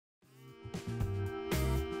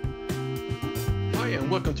and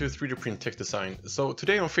welcome to 3D Print Tech Design. So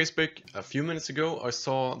today on Facebook, a few minutes ago, I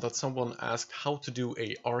saw that someone asked how to do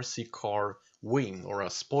a RC car wing or a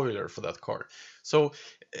spoiler for that car. So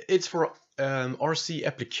it's for RC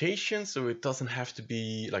applications, so it doesn't have to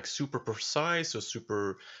be like super precise or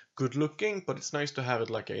super good looking, but it's nice to have it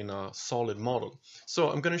like in a solid model. So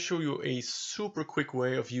I'm going to show you a super quick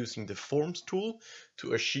way of using the Forms tool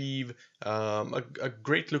to achieve a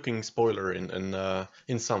great looking spoiler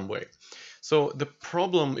in some way. So the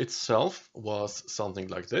problem itself was something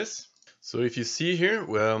like this. So if you see here,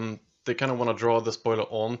 they kind of want to draw the spoiler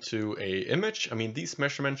onto a image. I mean, these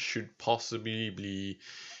measurements should possibly be,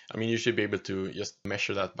 you should be able to just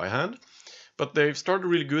measure that by hand. But they've started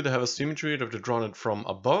really good. They have a symmetry that they've drawn it from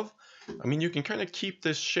above. I mean, you can kind of keep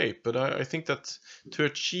this shape, but I think that to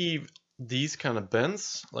achieve these kind of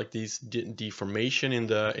bends, like these deformation in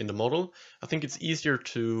the model, I think it's easier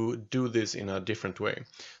to do this in a different way.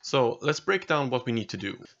 So let's break down what we need to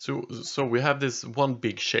do. So we have this one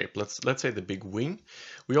big shape. Let's say the big wing.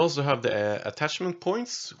 We also have the attachment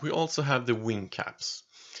points. We also have the wing caps.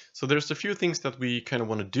 So there's a few things that we kind of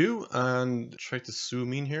want to do, and try to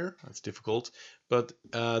zoom in here. That's difficult, but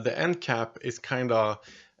the end cap is kind of,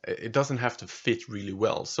 it doesn't have to fit really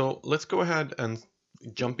well. So let's go ahead and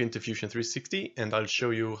jump into Fusion 360 and I'll show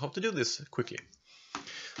you how to do this quickly.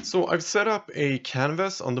 So I've set up a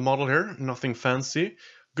canvas on the model here, nothing fancy.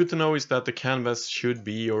 Good to know is that the canvas should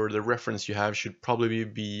be, or the reference you have should probably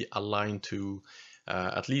be aligned to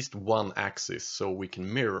at least one axis, so we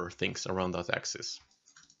can mirror things around that axis.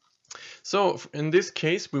 So in this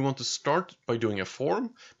case, we want to start by doing a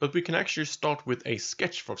form, but we can actually start with a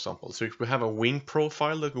sketch, for example. So if we have a wing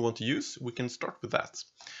profile that we want to use, we can start with that.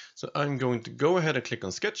 So I'm going to go ahead and click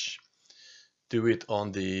on sketch, do it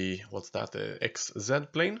on the, what's that, the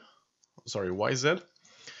XZ plane, sorry, YZ.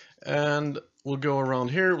 And we'll go around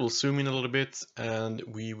here, we'll zoom in a little bit, and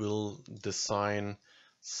we will design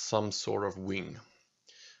some sort of wing.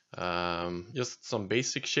 Just some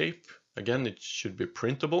basic shape. Again, it should be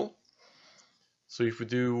printable. So if we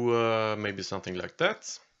do maybe something like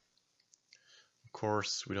that, of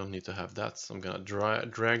course we don't need to have that. So I'm gonna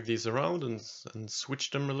drag these around and switch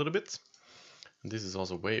them a little bit. And this is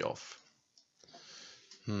also way off.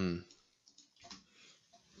 Let's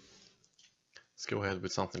go ahead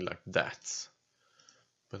with something like that.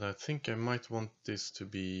 But I think I might want this to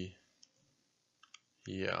be,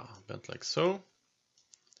 yeah, bent like so.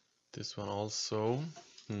 This one also.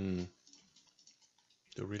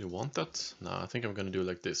 Do I really want that? No, I think I'm gonna do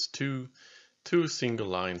like this. Two single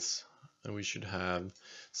lines, and we should have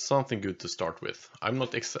something good to start with. I'm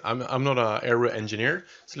not an aero engineer,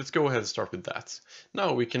 so let's go ahead and start with that.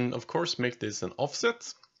 Now we can of course make this an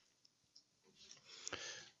offset.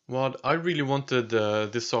 What I really wanted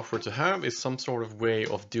this software to have is some sort of way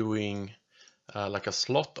of doing like a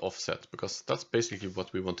slot offset, because that's basically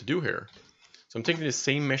what we want to do here. So I'm taking the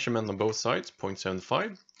same measurement on both sides,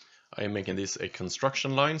 0.75. I am making this a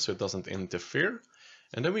construction line so it doesn't interfere.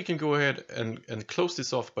 And then we can go ahead and close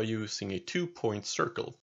this off by using a 2-point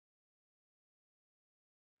circle.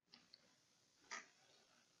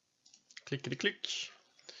 Clickety click,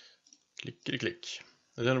 clickety click.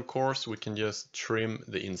 And then of course we can just trim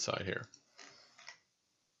the inside here.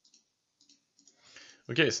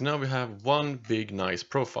 Okay, so now we have one big nice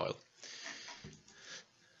profile.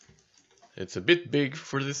 It's a bit big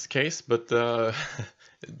for this case, but the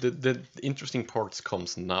interesting parts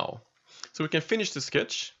comes now. So we can finish the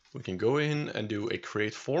sketch. We can go in and do a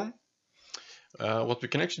create form. What we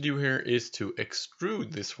can actually do here is to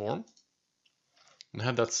extrude this form and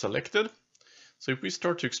have that selected. So if we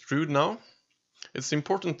start to extrude now, it's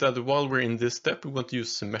important that while we're in this step, we want to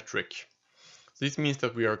use symmetric. This means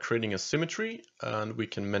that we are creating a symmetry and we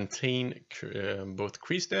can maintain both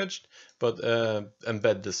creased edged, but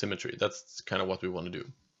embed the symmetry. That's kind of what we want to do.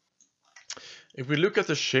 If we look at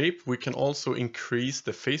the shape, we can also increase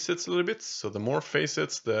the facets a little bit. So the more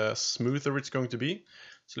facets, the smoother it's going to be.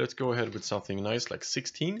 So let's go ahead with something nice like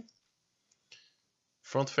 16.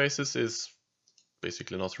 Front faces is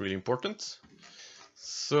basically not really important.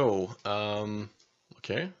 So,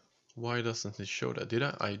 okay, why doesn't it show that? Did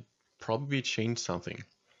I probably changed something?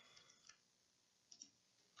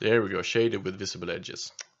 There we go, shaded with visible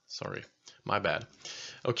edges. Sorry, my bad.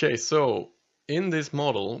 Okay, so in this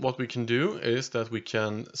model, what we can do is that we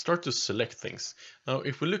can start to select things. Now,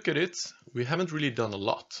 if we look at it, we haven't really done a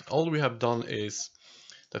lot. All we have done is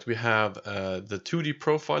that we have the 2D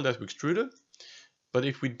profile that we extruded. But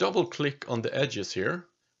if we double click on the edges here,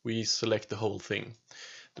 we select the whole thing.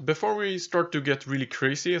 Before we start to get really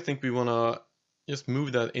crazy, I think we want to just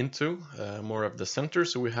move that into more of the center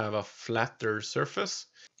so we have a flatter surface.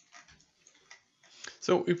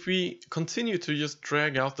 So if we continue to just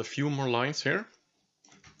drag out a few more lines here,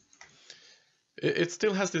 it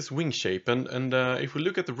still has this wing shape, and if we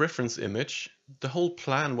look at the reference image, the whole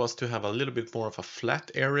plan was to have a little bit more of a flat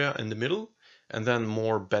area in the middle and then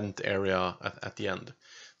more bent area at the end.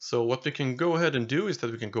 So what we can go ahead and do is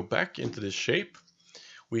that we can go back into this shape.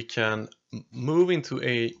 We can move into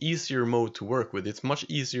a easier mode to work with. It's much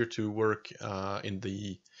easier to work in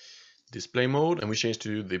the display mode, and we change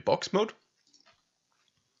to the box mode.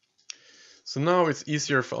 So now it's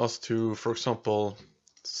easier for us to, for example,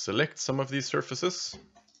 select some of these surfaces.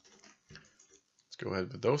 Let's go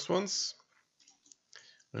ahead with those ones.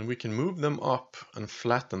 And we can move them up and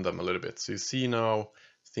flatten them a little bit. So you see now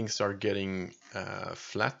things are getting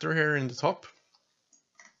flatter here in the top.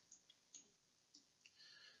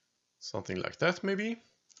 Something like that maybe.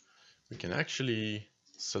 We can actually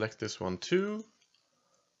select this one too.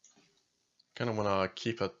 Kind of want to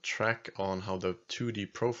keep a track on how the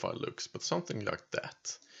 2D profile looks, but something like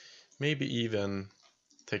that. Maybe even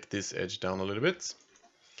take this edge down a little bit,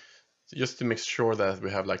 just to make sure that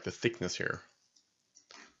we have like the thickness here.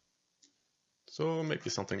 So maybe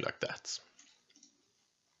something like that.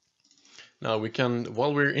 Now we can,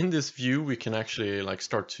 while we're in this view, we can actually like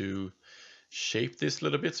start to shape this a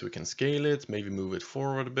little bit. So we can scale it, maybe move it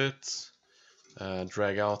forward a bit,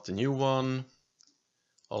 drag out the new one,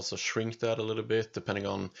 also shrink that a little bit, depending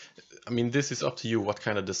on, I mean, this is up to you what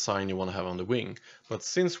kind of design you want to have on the wing. But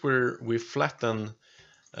since we flatten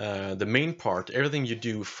the main part, everything you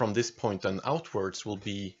do from this point and outwards will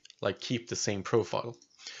be like keep the same profile.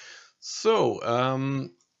 So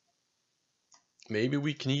maybe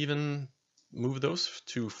we can even move those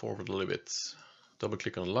two forward a little bit. Double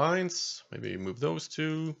click on lines, maybe move those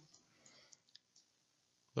two,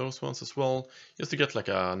 those ones as well, just to get like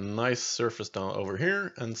a nice surface down over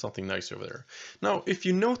here and something nice over there. Now, if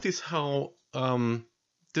you notice how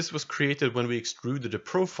this was created when we extruded the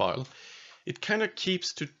profile, it kind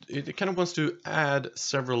of wants to add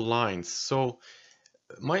several lines. So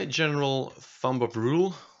my general thumb of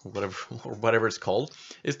rule, whatever it's called,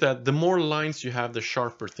 is that the more lines you have, the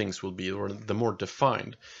sharper things will be, or the more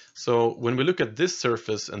defined. So when we look at this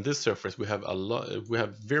surface and this surface, we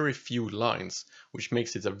have very few lines, which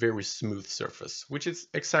makes it a very smooth surface, which is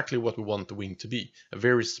exactly what we want the wing to be, a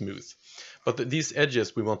very smooth. But these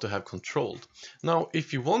edges we want to have controlled. Now,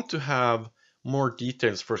 if you want to have more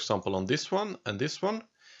details, for example, on this one and this one,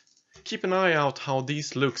 keep an eye out how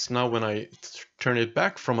these looks now when I turn it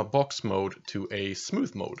back from a box mode to a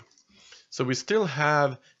smooth mode. So we still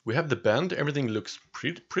have, the bend, everything looks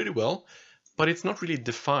pretty well, but it's not really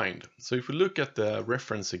defined. So if we look at the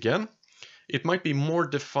reference again, it might be more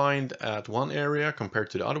defined at one area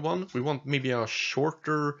compared to the other one. We want maybe a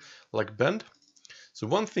shorter like bend. So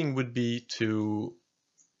one thing would be to,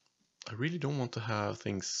 I really don't want to have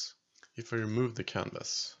things, if I remove the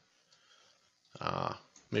canvas,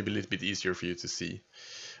 maybe a little bit easier for you to see.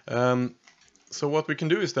 So what we can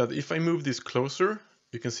do is that if I move this closer,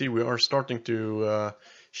 you can see we are starting to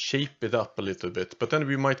shape it up a little bit, but then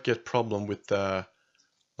we might get problem with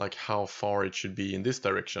like how far it should be in this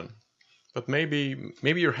direction. But maybe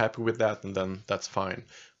you're happy with that, and then that's fine.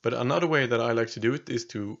 But another way that I like to do it is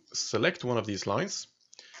to select one of these lines,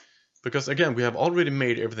 because again, we have already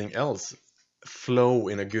made everything else flow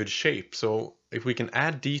in a good shape. So if we can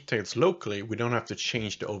add details locally, we don't have to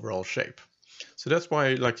change the overall shape. So that's why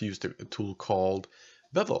I like to use the tool called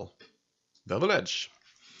Bevel Edge.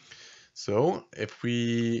 So if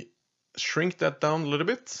we shrink that down a little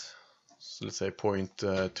bit, so let's say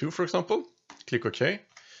 0.2 for example, click OK. You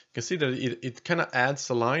can see that it kind of adds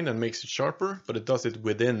a line and makes it sharper, but it does it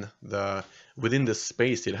within the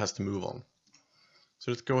space it has to move on.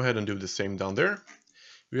 So let's go ahead and do the same down there.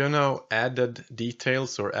 We have now added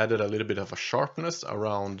details, or added a little bit of a sharpness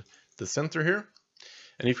around the center here.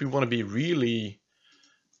 And if we want to be really,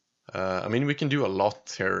 I mean, we can do a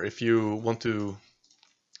lot here. If you want to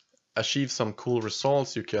achieve some cool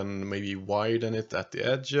results, you can maybe widen it at the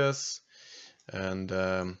edges. And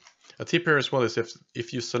a tip here as well is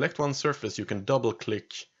if you select one surface, you can double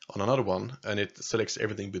click on another one and it selects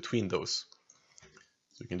everything between those.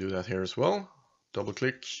 So you can do that here as well. Double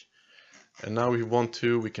click. And now if we want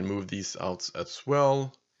to, we can move these out as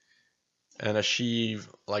well and achieve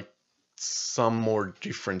like some more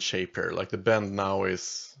different shape here. Like the bend now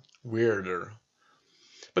is weirder.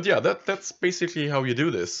 But yeah, that's basically how you do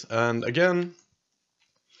this. And again,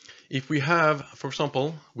 if we have, for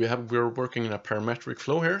example, we're working in a parametric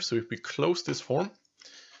flow here. So if we close this form,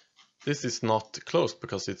 this is not closed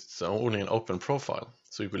because it's only an open profile.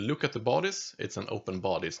 So if we look at the bodies, it's an open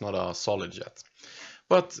body. It's not a solid yet.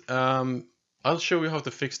 But I'll show you how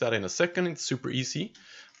to fix that in a second. It's super easy.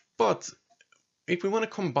 But if we want to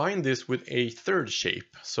combine this with a third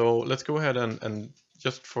shape, so let's go ahead and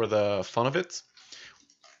just for the fun of it,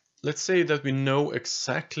 let's say that we know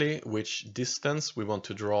exactly which distance we want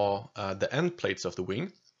to draw the end plates of the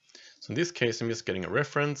wing. So in this case, I'm just getting a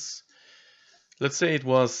reference. Let's say it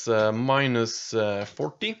was minus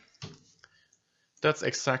 40. That's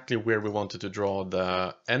exactly where we wanted to draw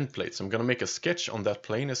the end plates. I'm going to make a sketch on that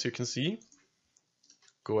plane, as you can see.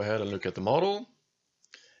 Go ahead and look at the model.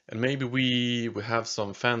 And maybe we have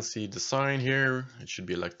some fancy design here. It should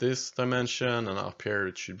be like this dimension, and up here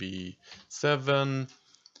it should be 7.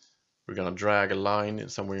 We're going to drag a line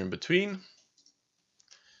somewhere in between.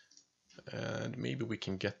 And maybe we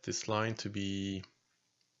can get this line to be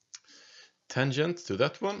tangent to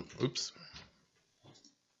that one. Oops.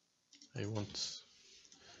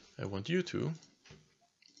 I want you to.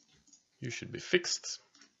 You should be fixed.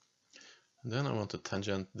 And then I want to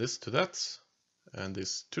tangent this to that, and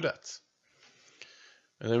this to that.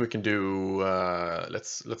 And then we can do.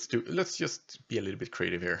 Let's just be a little bit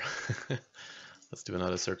creative here. Let's do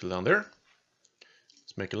another circle down there.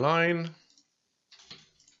 Let's make a line.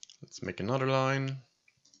 Let's make another line.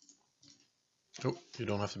 Oh, you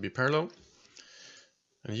don't have to be parallel.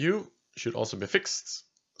 And you should also be fixed.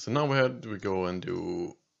 So now we go and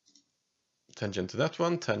do tangent to that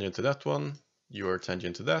one, tangent to that one, you are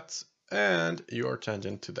tangent to that, and you are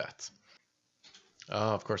tangent to that.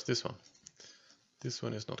 Of course, this one. This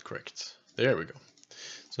one is not correct. There we go.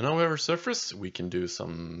 So now we have our surface. We can do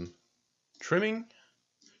some trimming.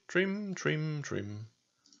 Trim, trim, trim.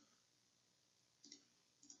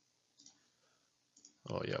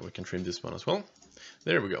 Oh yeah, we can trim this one as well.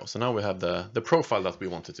 There we go. So now we have the profile that we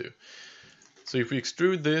want to do. So if we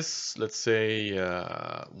extrude this, let's say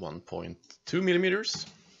 1.2 millimeters,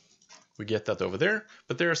 we get that over there,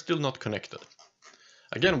 but they are still not connected.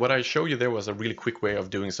 Again, what I showed you there was a really quick way of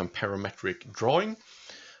doing some parametric drawing,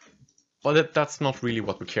 but that's not really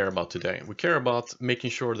what we care about today. We care about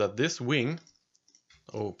making sure that this wing,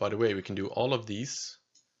 oh, by the way, we can do all of these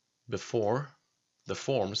before the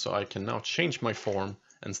form, so I can now change my form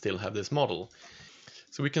and still have this model.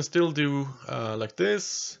 So we can still do like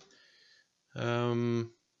this.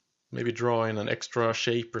 Maybe draw in an extra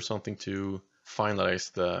shape or something to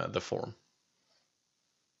finalize the form.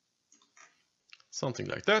 Something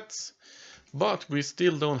like that. But we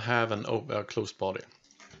still don't have a closed body.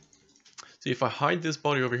 So if I hide this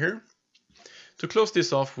body over here, to close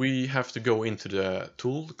this off, we have to go into the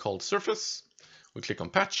tool called Surface. We click on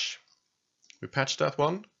Patch. We patch that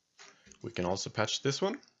one. We can also patch this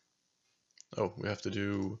one. Oh, we have to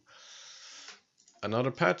do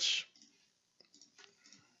another patch.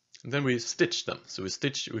 And then we stitch them. So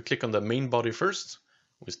we click on the main body first.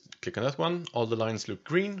 We click on that one. All the lines look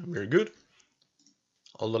green. Very good.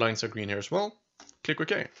 All the lines are green here as well. Click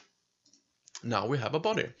OK. Now we have a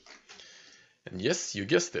body. And yes, you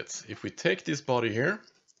guessed it. If we take this body here,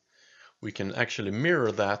 we can actually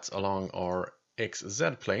mirror that along our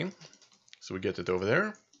XZ plane. So we get it over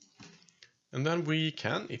there. And then we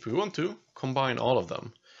can, if we want to, combine all of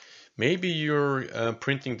them. Maybe you're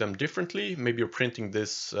printing them differently. Maybe you're printing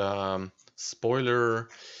this spoiler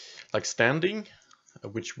like standing,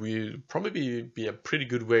 which will probably be a pretty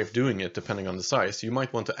good way of doing it depending on the size. You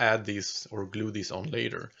might want to add these or glue these on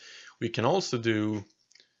later. We can also do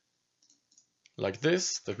like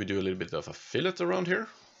this, that we do a little bit of a fillet around here.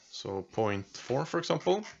 So 0.4, for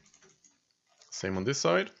example. Same on this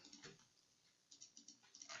side.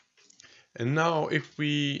 And now if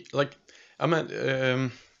we, like, I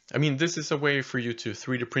mean, this is a way for you to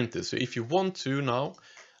 3D print this. So if you want to now,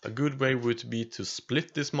 a good way would be to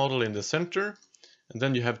split this model in the center. And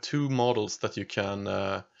then you have two models that you can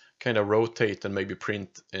kind of rotate and maybe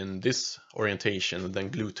print in this orientation and then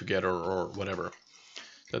glue together or whatever.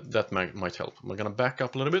 That might help. We're going to back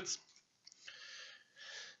up a little bit.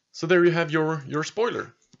 So there you have your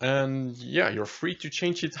spoiler. And yeah, you're free to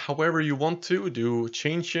change it however you want to. Do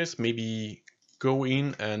changes, maybe go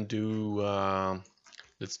in and do,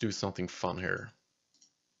 let's do something fun here.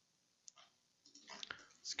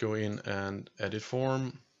 Let's go in and edit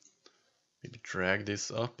form. Maybe drag this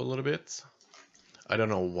up a little bit. I don't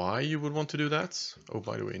know why you would want to do that. Oh,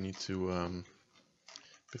 by the way, I need to,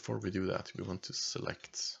 before we do that, we want to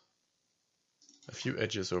select a few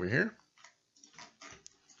edges over here,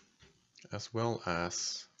 as well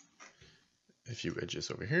as a few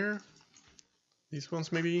edges over here. These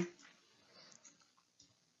ones maybe.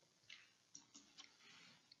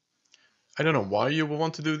 I don't know why you would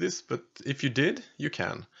want to do this, but if you did, you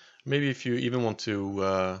can. Maybe if you even want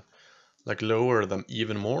to like lower them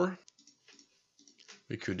even more,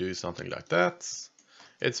 We could do something like that.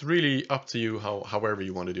 It's really up to you however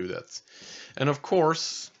you want to do that. And of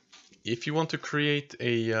course, if you want to create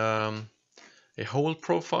a hole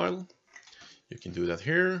profile, you can do that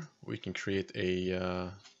here. We can create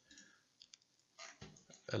a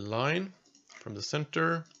line from the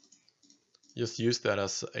center. Just use that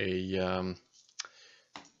as a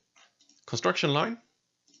construction line,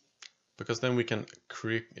 because then we can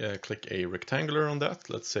click a rectangular on that.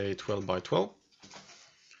 Let's say 12 by 12.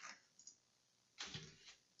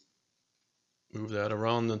 Move that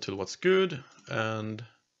around until what's good, and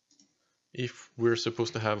if we're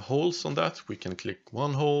supposed to have holes on that, we can click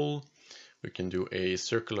one hole. We can do a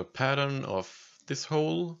circular pattern of this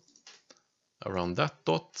hole around that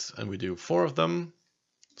dot, and we do 4 of them,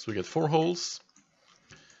 so we get 4 holes.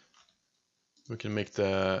 We can make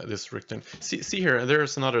this rectangle. See here,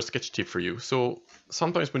 there's another sketch tip for you. So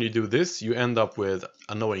sometimes when you do this, you end up with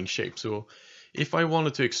annoying shape. So if I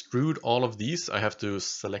wanted to extrude all of these, I have to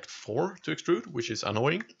select 4 to extrude, which is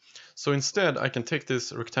annoying. So instead, I can take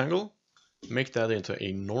this rectangle, make that into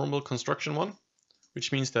a normal construction one,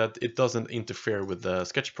 which means that it doesn't interfere with the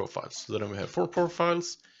sketch profiles. So then we have 4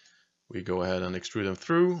 profiles. We go ahead and extrude them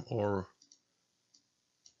through, or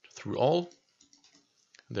through all.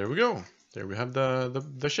 There we go. There we have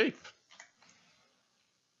the shape.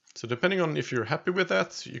 So depending on if you're happy with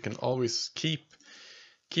that, you can always keep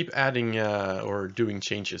adding or doing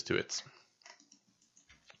changes to it.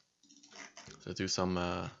 So do some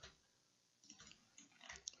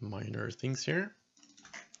minor things here.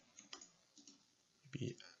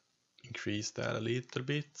 Maybe increase that a little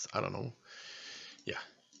bit. I don't know. Yeah,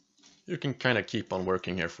 you can kind of keep on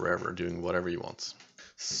working here forever, doing whatever you want.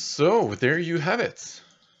 So there you have it.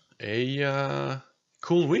 A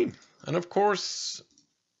cool wing. And of course,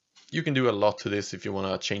 you can do a lot to this if you want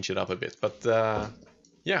to change it up a bit. But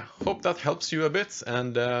yeah, hope that helps you a bit.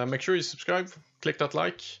 And make sure you subscribe, click that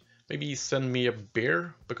like. Maybe send me a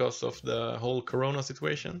bear because of the whole Corona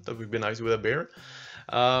situation. That would be nice with a bear.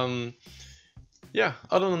 Yeah,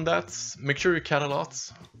 other than that, make sure you cat a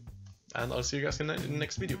lot. And I'll see you guys in the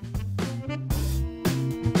next video.